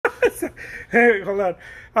Hey, hold on.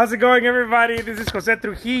 How's it going, everybody? This is Jose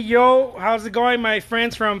Trujillo. How's it going, my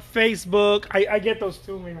friends from Facebook? I get those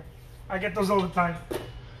too, man. I get those all the time.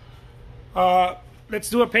 Let's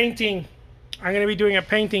do a painting. I'm going to be doing a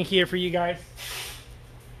painting here for you guys.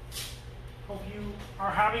 Hope you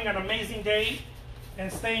are having an amazing day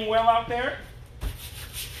and staying well out there.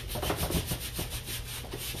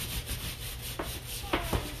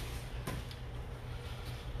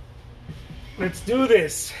 Let's do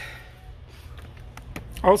this.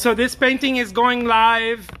 Also, this painting is going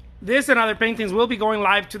live. This and other paintings will be going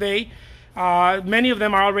live today. Many of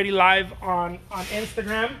them are already live on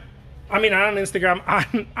Instagram. I mean, not on Instagram,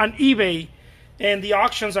 on eBay. And the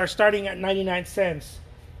auctions are starting at 99 cents.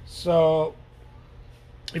 So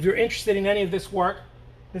if you're interested in any of this work,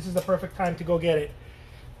 this is the perfect time to go get it.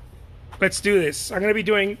 Let's do this. I'm going to be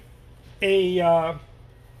doing a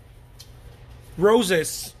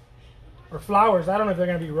roses or flowers. I don't know if they're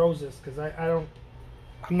going to be roses because I'm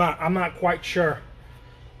not quite sure,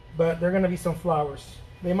 but they're going to be some flowers.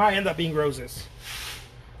 They might end up being roses.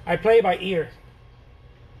 I play by ear.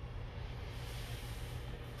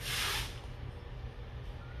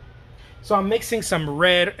 So I'm mixing some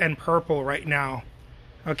red and purple right now.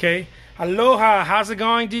 Okay. Aloha. How's it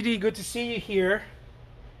going, Didi? Good to see you here.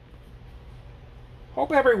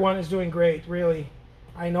 Hope everyone is doing great, really.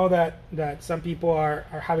 I know that some people are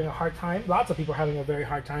having a hard time. Lots of people are having a very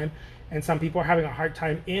hard time. And some people are having a hard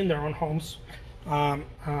time in their own homes.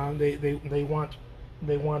 They want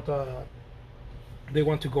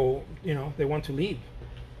to go, you know, they want to leave,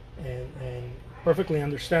 and perfectly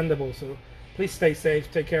understandable. So please stay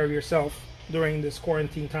safe, take care of yourself during this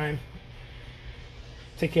quarantine time.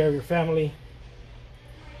 Take care of your family.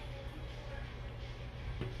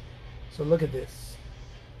 So look at this.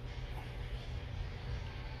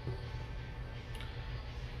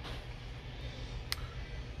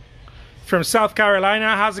 From South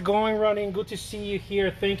Carolina, how's it going, Running? Good to see you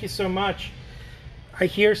here. Thank you so much. I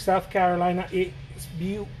hear South Carolina is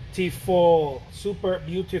beautiful, super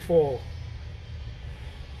beautiful.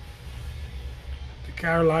 The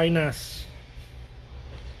Carolinas.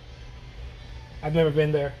 I've never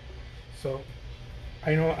been there, so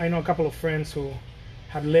I know a couple of friends who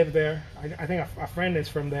have lived there. I think a friend is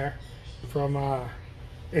from there. From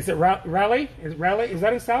is it Raleigh? Is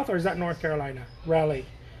that in South or is that North Carolina? Raleigh.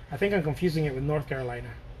 I think I'm confusing it with North Carolina.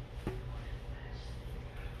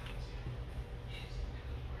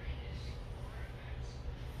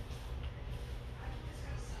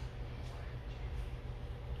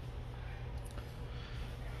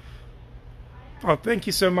 Oh, thank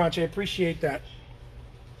you so much. I appreciate that.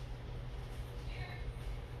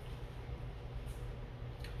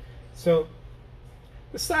 So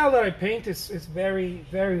the style that I paint is very,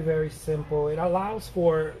 very, very simple. It allows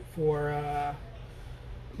for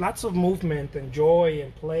lots of movement and joy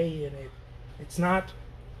and play in it. It's not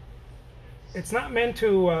meant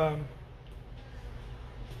to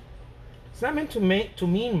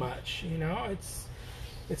mean much, you know. It's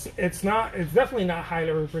definitely not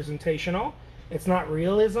highly representational. It's not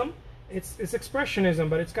realism. It's expressionism,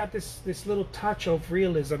 but it's got this little touch of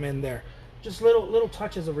realism in there. Just little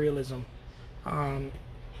touches of realism. And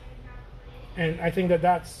I think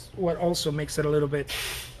that's what also makes it a little bit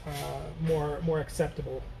more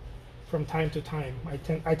acceptable from time to time.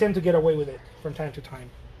 I tend to get away with it from time to time.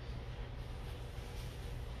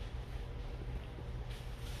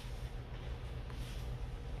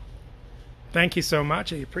 Thank you so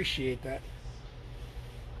much. I appreciate that.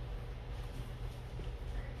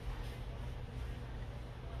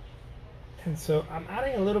 And so I'm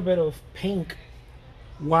adding a little bit of pink,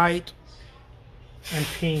 white, and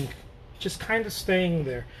pink, just kind of staying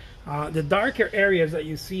there. The darker areas that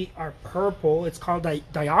you see are purple. It's called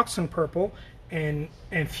dioxin purple and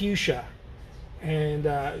fuchsia. And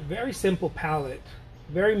very simple palette,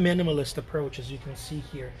 very minimalist approach, as you can see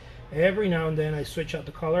here. Every now and then I switch out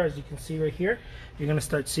the color, as you can see right here. You're gonna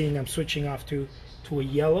start seeing I'm switching off to a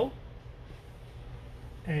yellow,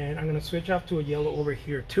 and I'm gonna switch off to a yellow over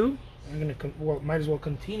here too. I'm gonna might as well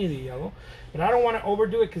continue the yellow, but I don't want to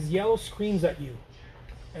overdo it because yellow screams at you.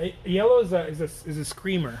 Yellow is a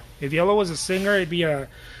screamer. If yellow was a singer, it'd be a,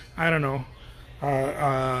 I don't know,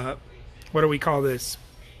 what do we call this?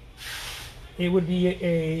 It would be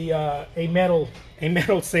a metal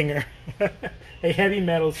singer, a heavy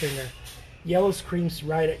metal singer. Yellow screams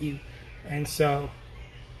right at you, and so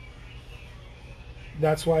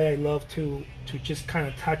that's why I love to just kind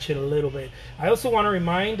of touch it a little bit. I also want to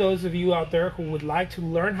remind those of you out there who would like to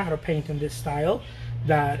learn how to paint in this style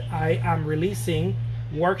that I am releasing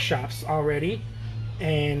workshops already,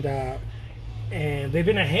 and and they've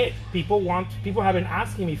been a hit. People have been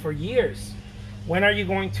asking me for years, when are you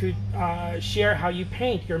going to share how you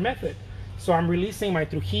paint, your method? So I'm releasing my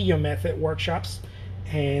Trujillo method workshops,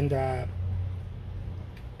 and they're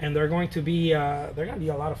going to be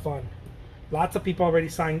a lot of fun. Lots of people already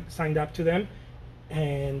signed up to them,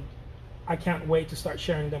 and I can't wait to start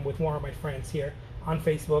sharing them with more of my friends here on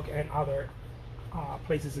Facebook and other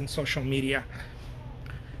places in social media.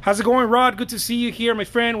 How's it going, Rod? Good to see you here, my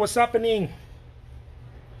friend. What's happening?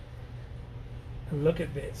 Look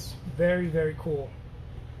at this. Very, very cool.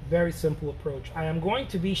 Very simple approach. I am going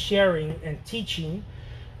to be sharing and teaching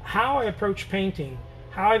how I approach painting,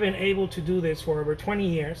 how I've been able to do this for over 20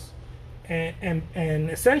 years, and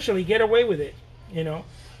essentially get away with it. You know,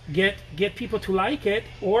 get people to like it,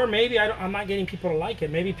 or maybe I'm not getting people to like it.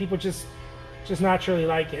 Maybe people just naturally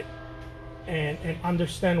like it and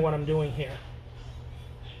understand what I'm doing here.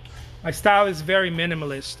 My style is very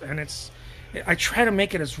minimalist, and I try to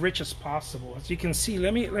make it as rich as possible. As you can see,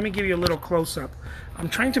 let me give you a little close-up. I'm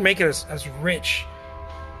trying to make it as rich.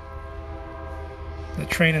 The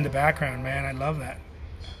train in the background, man, I love that.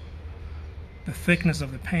 The thickness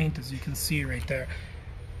of the paint, as you can see right there.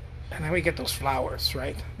 And then we get those flowers,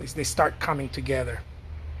 right? They start coming together.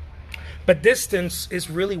 But distance is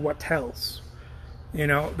really what tells. You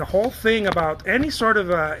know, the whole thing about any sort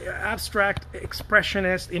of abstract,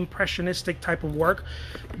 expressionist, impressionistic type of work,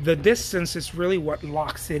 the distance is really what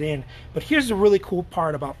locks it in. But here's the really cool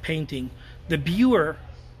part about painting. The viewer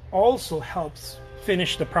also helps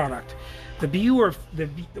finish the product. The viewer,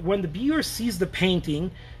 when the viewer sees the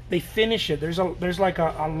painting, they finish it. There's like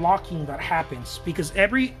a locking that happens, because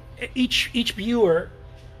each viewer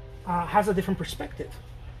has a different perspective.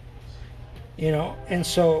 You know, and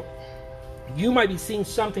so you might be seeing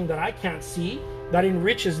something that I can't see that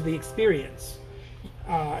enriches the experience,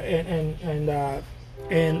 and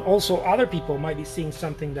also other people might be seeing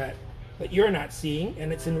something that you're not seeing,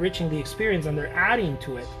 and it's enriching the experience, and they're adding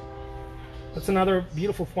to it. That's another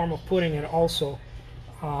beautiful form of putting it. Also,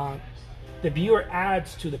 the viewer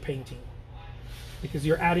adds to the painting, because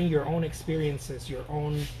you're adding your own experiences, your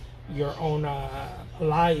own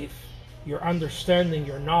life, your understanding,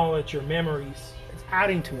 your knowledge, your memories. It's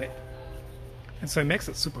adding to it. And so it makes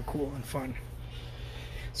it super cool and fun.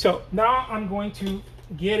 So now I'm going to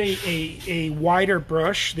get a wider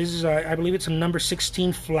brush. This is, I believe it's a number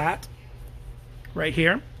 16 flat right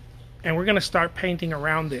here. And we're going to start painting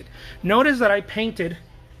around it. Notice that I painted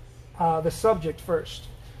the subject first.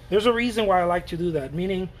 There's a reason why I like to do that,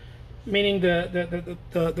 meaning the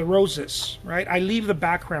roses, right? I leave the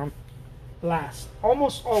background last,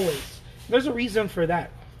 almost always. There's a reason for that.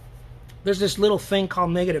 There's this little thing called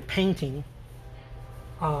negative painting.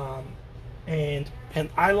 And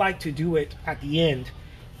I like to do it at the end,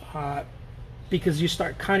 because you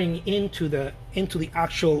start cutting into the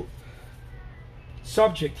actual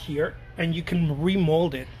subject here, and you can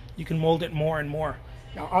remold it. You can mold it more and more.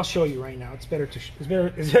 Now, I'll show you right now. It's better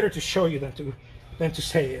to show you than to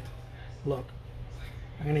say it. Look,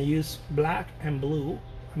 I'm gonna use black and blue,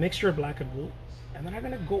 a mixture of black and blue, and then I'm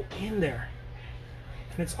gonna go in there,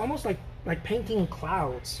 and it's almost like painting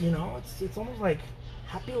clouds. You know, it's almost like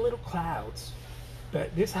happy little clouds.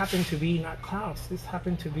 But this happened to be not clouds. This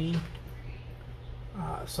happened to be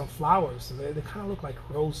some flowers. They kind of look like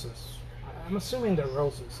roses. I'm assuming they're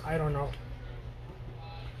roses. I don't know.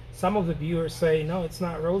 Some of the viewers say, no, it's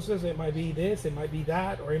not roses. It might be this, it might be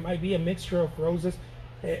that, or it might be a mixture of roses.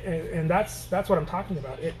 And that's what I'm talking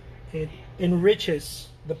about. It enriches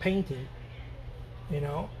the painting. You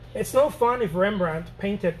know, it's no fun if Rembrandt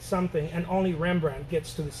painted something and only Rembrandt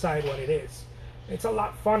gets to decide what it is. It's a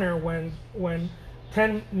lot funner when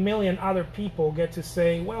 10 million other people get to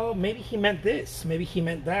say, well, maybe he meant this, maybe he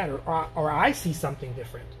meant that, or I see something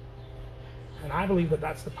different. And I believe that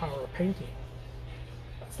that's the power of painting.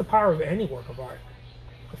 That's the power of any work of art.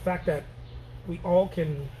 The fact that we all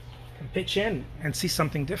can pitch in and see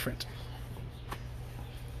something different.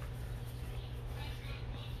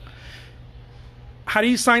 How do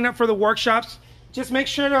you sign up for the workshops? Just make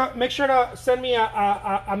sure to send me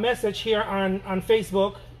a message here on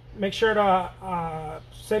Facebook. Make sure to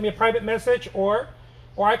send me a private message, or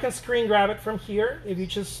I can screen grab it from here if you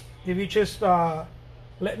just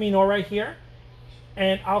let me know right here,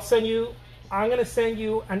 and I'm gonna send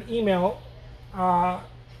you an email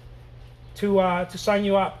to sign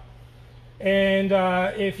you up. And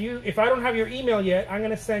if I don't have your email yet, I'm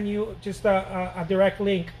gonna send you just a direct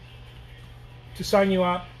link to sign you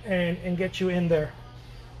up and get you in there.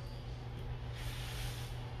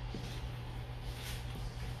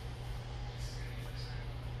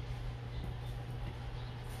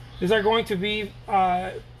 These are going to be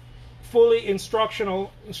fully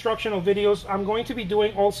instructional videos. I'm going to be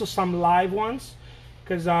doing also some live ones,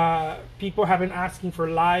 because people have been asking for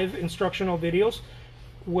live instructional videos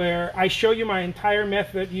where I show you my entire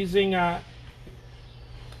method using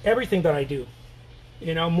everything that I do.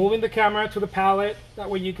 You know, moving the camera to the palette, that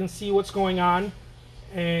way you can see what's going on,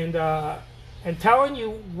 and telling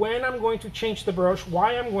you when I'm going to change the brush,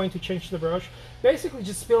 why I'm going to change the brush. Basically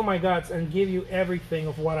just spill my guts and give you everything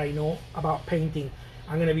of what I know about painting.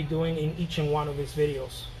 I'm going to be doing in each and one of these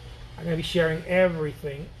videos. I'm going to be sharing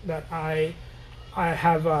everything that I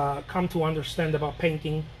have come to understand about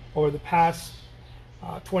painting over the past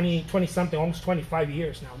 20 something, almost 25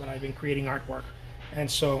 years now that I've been creating artwork. And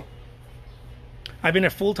so I've been a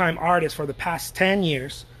full-time artist for the past 10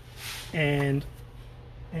 years, and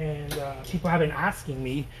people have been asking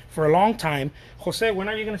me for a long time, Jose, when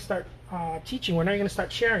are you going to start teaching? When are you going to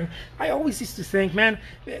start sharing? I always used to think, man,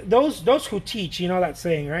 those who teach, you know that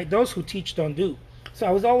saying, right? Those who teach don't do. So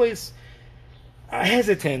I was always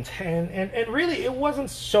hesitant, and really it wasn't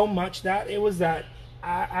so much that. It was that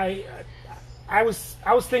I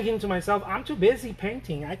was thinking to myself, I'm too busy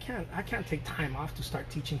painting. I can't take time off to start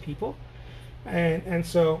teaching people. And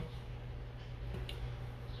so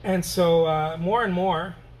more and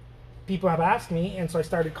more people have asked me, and so I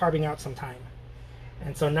started carving out some time.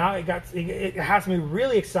 And so now it has me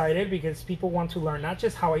really excited, because people want to learn not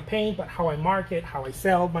just how I paint, but how I market, how I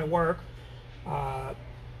sell my work, how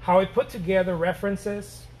I put together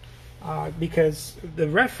references, because the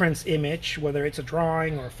reference image, whether it's a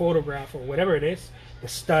drawing or a photograph or whatever it is, the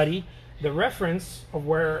study, the reference of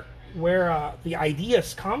where the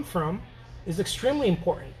ideas come from is extremely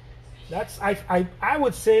important. I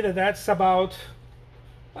would say that's about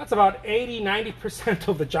 80-90%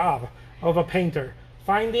 of the job of a painter,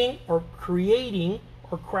 finding or creating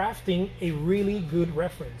or crafting a really good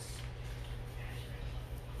reference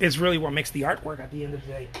is really what makes the artwork at the end of the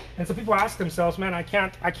day. And so people ask themselves, man, I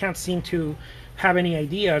can't seem to have any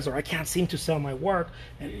ideas, or I can't seem to sell my work.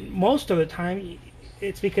 And most of the time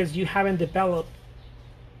it's because you haven't developed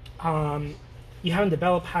how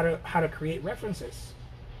to create references.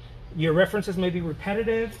 Your references may be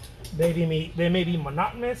repetitive, they may be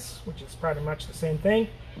monotonous, which is pretty much the same thing,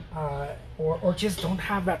 or just don't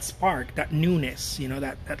have that spark, that newness, you know,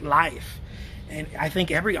 that life. And I think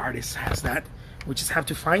every artist has that. We just have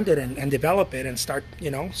to find it and develop it and start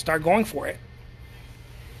going for it.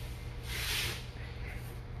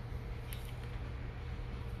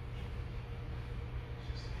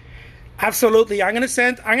 Absolutely. I'm gonna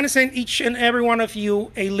send each and every one of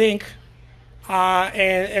you a link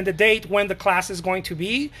and the date when the class is going to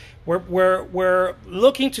be. We're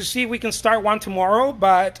looking to see if we can start one tomorrow,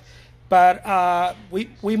 but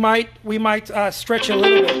we might stretch a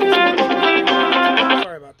little bit.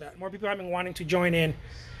 Sorry about that. More people have been wanting to join in,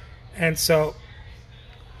 and so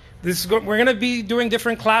we're going to be doing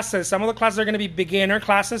different classes. Some of the classes are going to be beginner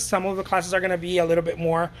classes. Some of the classes are going to be a little bit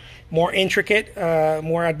more intricate,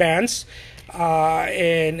 more advanced.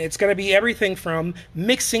 And it's going to be everything from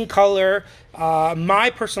mixing color,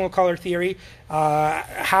 my personal color theory,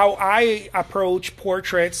 how I approach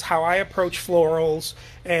portraits, how I approach florals,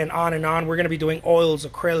 and on and on. We're going to be doing oils,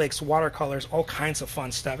 acrylics, watercolors, all kinds of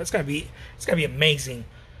fun stuff. It's going to be amazing.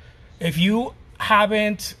 If you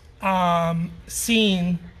haven't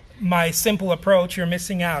seen my simple approach, you're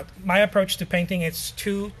missing out. My approach to painting is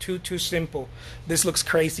too simple. This looks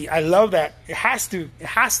crazy. I love that. It has to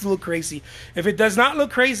look crazy. If it does not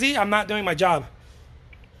look crazy, I'm not doing my job.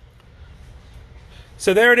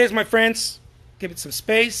 So there it is, my friends. Give it some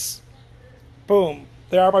space. Boom.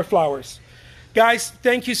 There are my flowers. Guys,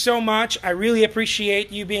 thank you so much. I really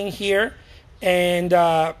appreciate you being here. And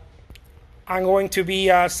I'm going to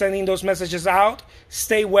be sending those messages out.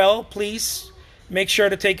 Stay well, please. Make sure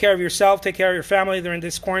to take care of yourself, take care of your family during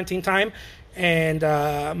this quarantine time, and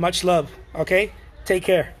much love, okay? Take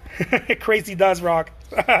care. Crazy does rock.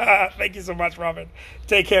 Thank you so much, Robin.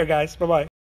 Take care, guys. Bye-bye.